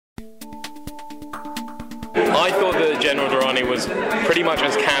I thought that General Durrani was pretty much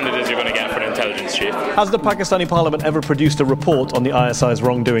as candid as you're going to get for an intelligence chief. Has the Pakistani parliament ever produced a report on the ISI's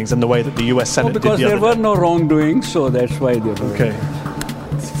wrongdoings in the way that the US Senate did the other day? Because there were no wrongdoings, so that's why they were. Okay.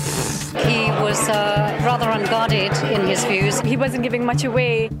 He was rather unguarded in his views. He wasn't giving much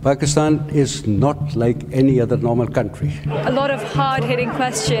away. Pakistan is not like any other normal country. A lot of hard-hitting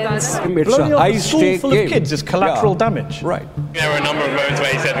questions. It's a high-stake full of kids is collateral damage. Right. There were a number of moments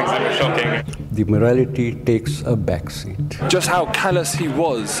where he said things that were shocking. The morality takes a backseat. Just how callous he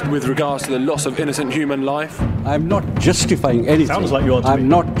was with regards to the loss of innocent human life. I'm not justifying anything. Sounds like you are to me. I'm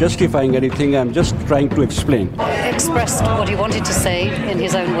not justifying anything. I'm just trying to explain. Expressed what he wanted to say in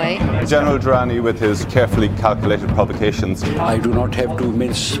his own way. General Durrani, with his carefully calculated provocations. I do not have to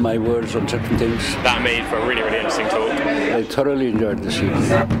mince my words on certain things. That made for a really, really interesting talk. I thoroughly enjoyed this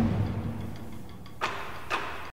evening.